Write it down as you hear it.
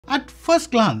At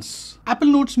first glance, Apple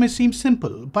Notes may seem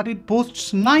simple, but it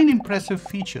boasts 9 impressive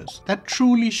features that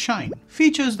truly shine.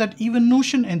 Features that even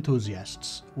Notion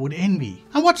enthusiasts would envy.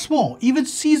 And what's more, even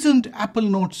seasoned Apple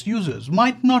Notes users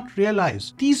might not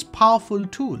realize these powerful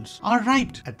tools are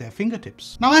right at their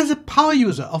fingertips. Now, as a power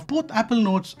user of both Apple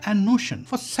Notes and Notion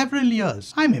for several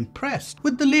years, I'm impressed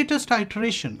with the latest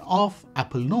iteration of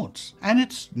Apple Notes and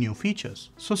its new features.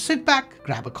 So sit back,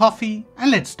 grab a coffee,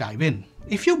 and let's dive in.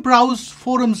 If you browse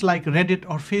forums like Reddit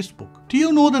or Facebook, do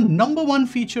you know the #1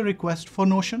 feature request for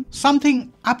Notion?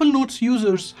 Something Apple Notes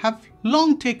users have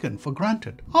long taken for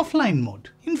granted: offline mode.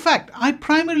 In fact, I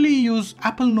primarily use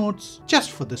Apple Notes just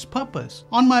for this purpose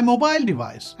on my mobile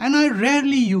device, and I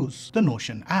rarely use the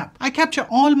Notion app. I capture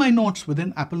all my notes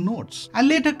within Apple Notes and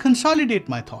later consolidate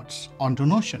my thoughts onto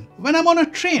Notion. When I'm on a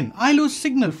train, I lose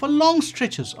signal for long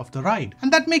stretches of the ride,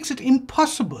 and that makes it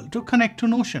impossible to connect to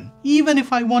Notion, even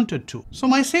if I wanted to. So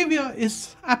my savior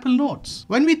is Apple Notes.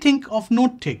 When we think of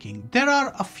note-taking, there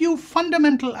are a few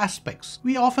fundamental aspects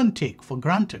we often take for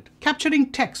granted: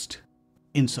 capturing text,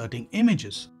 inserting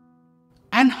images,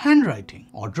 and handwriting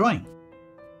or drawing.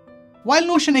 While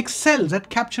Notion excels at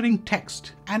capturing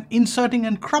text and inserting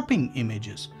and cropping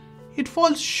images, it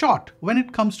falls short when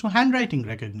it comes to handwriting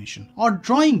recognition or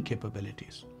drawing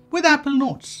capabilities. With Apple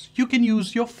Notes, you can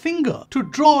use your finger to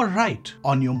draw or write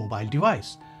on your mobile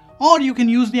device, or you can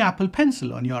use the Apple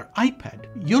Pencil on your iPad.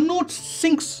 Your notes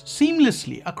syncs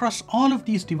seamlessly across all of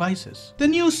these devices. The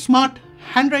new smart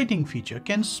handwriting feature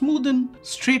can smoothen,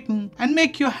 straighten, and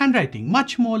make your handwriting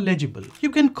much more legible. You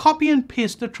can copy and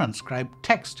paste the transcribed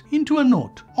text into a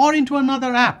note or into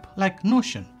another app like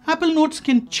Notion. Apple Notes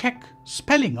can check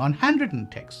spelling on handwritten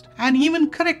text and even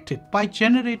correct it by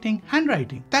generating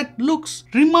handwriting that looks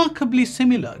remarkably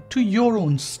similar to your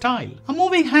own style.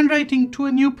 Moving handwriting to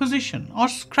a new position or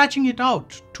scratching it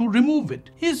out to remove it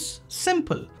is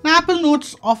simple. Now, Apple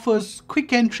Notes offers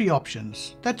quick entry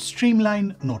options that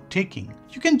streamline note-taking.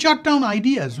 You can jot down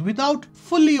ideas without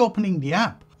fully opening the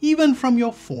app, even from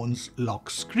your phone's lock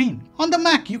screen. On the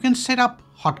Mac, you can set up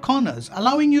hot corners,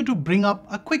 allowing you to bring up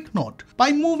a quick note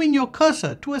by moving your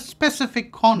cursor to a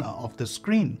specific corner of the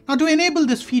screen. Now, to enable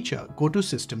this feature, go to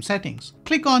System Settings,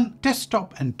 click on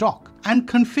Desktop and Dock, and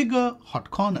configure hot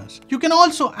corners. You can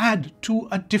also add to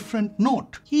a different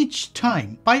note each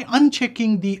time by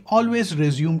unchecking the Always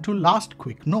Resume to Last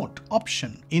Quick Note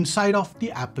option inside of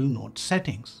the Apple Notes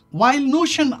settings. While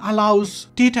Notion allows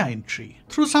data entry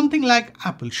through something like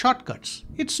Apple Shortcuts,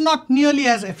 it's not nearly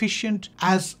as efficient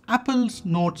as Apple's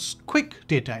Notes quick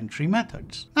data entry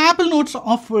methods. Now, Apple Notes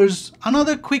offers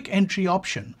another quick entry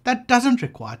option that doesn't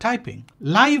require typing: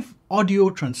 live audio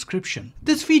transcription.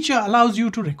 This feature allows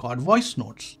you to record voice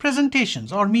notes,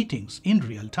 presentations, or meetings in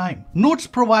real time. Notes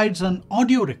provides an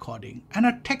audio recording and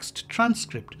a text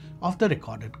transcript of the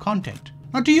recorded content.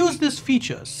 Now, to use this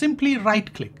feature, simply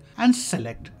right-click and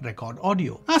select Record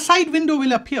Audio. A side window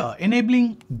will appear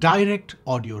enabling direct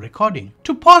audio recording.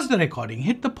 To pause the recording,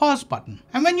 hit the pause button,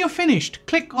 and when you're finished,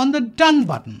 click on the Done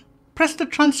button. Press the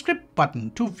Transcript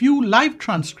button to view live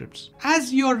transcripts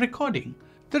as you're recording.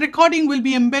 The recording will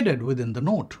be embedded within the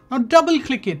note. Now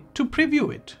double-click it to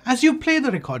preview it. As you play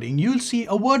the recording, you'll see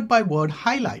a word-by-word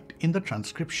highlight in the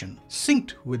transcription,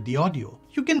 synced with the audio.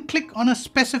 You can click on a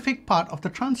specific part of the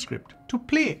transcript to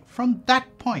play from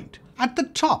that point. At the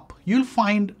top, you'll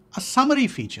find a summary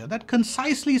feature that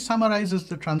concisely summarizes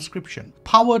the transcription,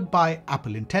 powered by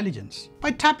Apple Intelligence.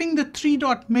 By tapping the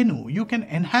 3-dot menu, you can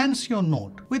enhance your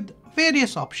note with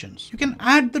various options. You can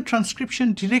add the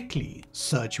transcription directly,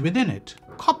 search within it,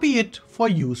 copy it for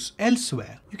use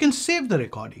elsewhere. You can save the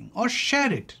recording or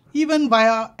share it even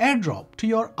via AirDrop to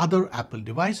your other Apple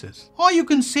devices. Or you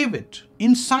can save it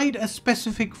inside a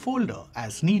specific folder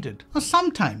as needed. Now,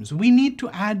 sometimes we need to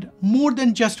add more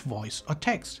than just voice or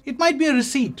text. It might be a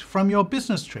receipt from your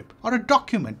business trip or a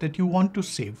document that you want to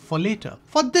save for later.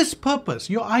 For this purpose,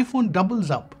 your iPhone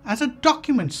doubles up as a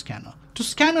document scanner. To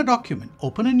scan a document,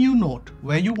 open a new note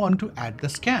where you want to add the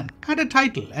scan. Add a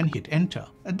title and hit enter.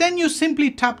 Then you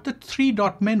simply tap the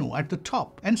 3-dot menu at the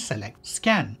top and select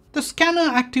Scan. The scanner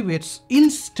activates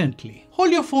instantly.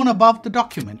 Hold your phone above the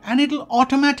document and it'll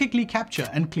automatically capture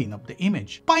and clean up the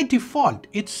image. By default,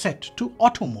 it's set to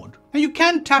auto mode. Now you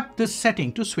can tap this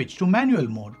setting to switch to manual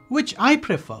mode, which I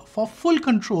prefer for full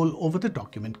control over the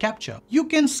document capture. You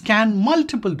can scan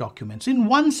multiple documents in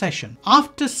one session.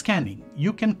 After scanning,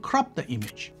 you can crop the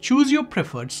image. Choose your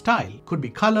preferred style. Could be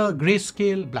color,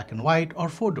 grayscale, black and white, or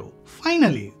photo.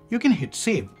 Finally, you can hit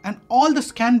save and all the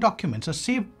scanned documents are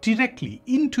saved directly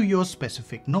into your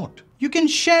specific note. You can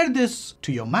share this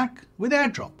to your Mac with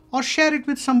AirDrop or share it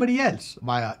with somebody else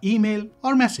via email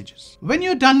or messages. When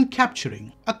you're done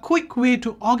capturing, a quick way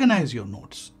to organize your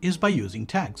notes is by using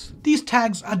tags. These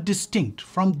tags are distinct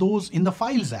from those in the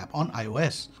Files app on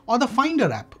iOS or the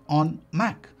Finder app on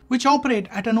Mac, which operate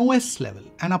at an OS level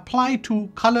and apply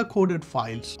to color-coded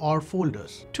files or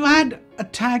folders. To add a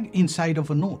tag inside of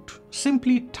a note,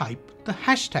 simply type the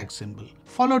hashtag symbol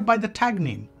followed by the tag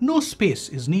name. No space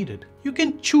is needed. You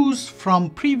can choose from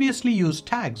previously used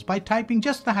tags by typing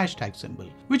just the hashtag symbol,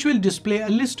 which will display a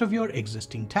list of your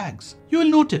existing tags. You will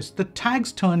notice the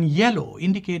tags turn yellow,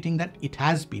 indicating that it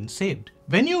has been saved.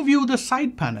 When you view the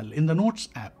side panel in the Notes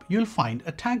app, you'll find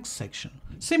a tags section.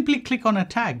 Simply click on a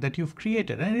tag that you've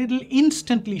created and it'll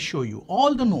instantly show you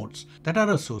all the notes that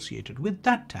are associated with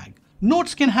that tag.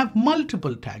 Notes can have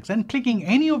multiple tags, and clicking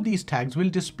any of these tags will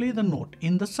display the note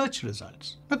in the search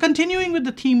results. Now, continuing with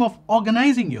the theme of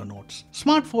organizing your notes,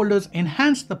 smart folders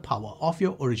enhance the power of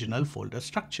your original folder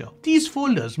structure. These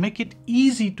folders make it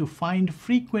easy to find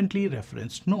frequently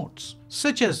referenced notes,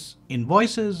 such as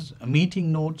invoices,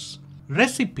 meeting notes,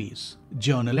 recipes,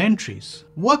 journal entries,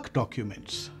 work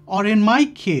documents, or in my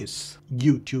case,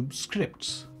 YouTube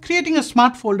scripts. Creating a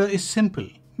smart folder is simple.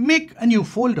 Make a new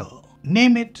folder,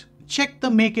 name it, check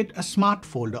the Make it a smart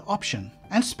folder option,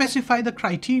 and specify the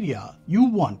criteria you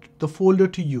want the folder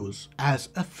to use as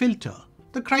a filter.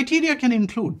 The criteria can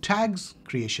include tags,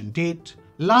 creation date,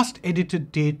 last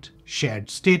edited date, shared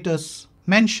status,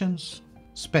 mentions,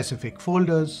 specific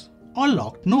folders, or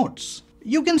locked notes.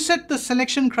 You can set the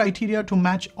selection criteria to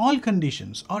match all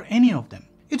conditions or any of them.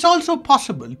 It's also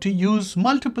possible to use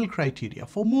multiple criteria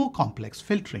for more complex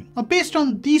filtering. Now, based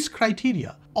on these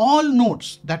criteria, all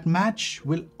notes that match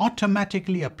will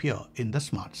automatically appear in the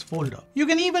Smarts folder. You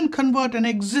can even convert an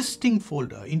existing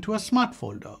folder into a Smart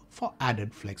folder for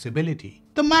added flexibility.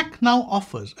 The Mac now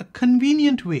offers a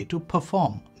convenient way to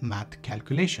perform math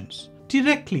calculations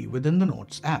directly within the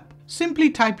Notes app. Simply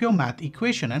type your math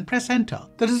equation and press enter.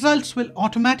 The results will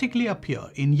automatically appear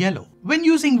in yellow. When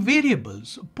using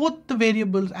variables, both the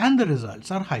variables and the results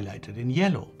are highlighted in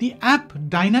yellow. The app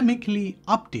dynamically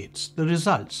updates the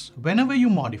results whenever you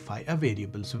modify a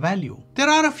variable's value. There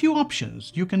are a few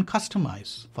options you can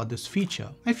customize for this feature.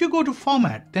 If you go to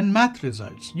Format, then Math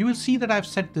Results, you will see that I've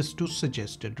set this to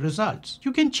Suggested Results.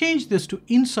 You can change this to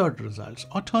Insert Results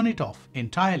or turn it off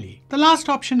entirely. The last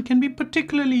option can be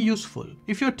particularly useful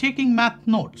if you're taking math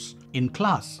notes in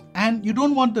class and you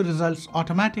don't want the results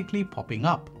automatically popping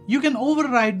up. You can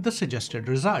override the suggested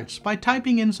results by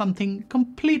typing in something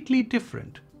completely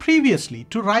different. Previously,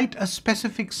 to write a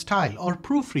specific style or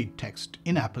proofread text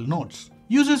in Apple Notes,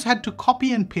 users had to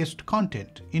copy and paste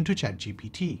content into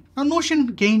ChatGPT. Now, Notion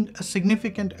gained a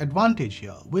significant advantage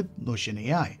here with Notion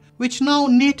AI, which now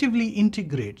natively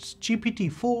integrates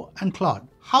GPT-4 and Claude.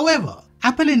 However,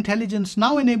 Apple Intelligence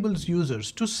now enables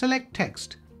users to select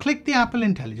text, click the Apple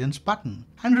Intelligence button,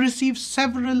 and receive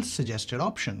several suggested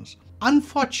options.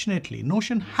 Unfortunately,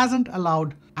 Notion hasn't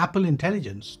allowed Apple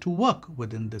Intelligence to work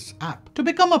within this app. To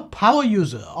become a power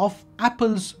user of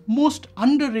Apple's most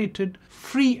underrated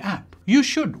free app, you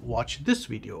should watch this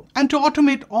video. And to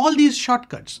automate all these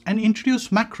shortcuts and introduce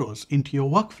macros into your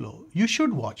workflow, you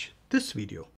should watch this video.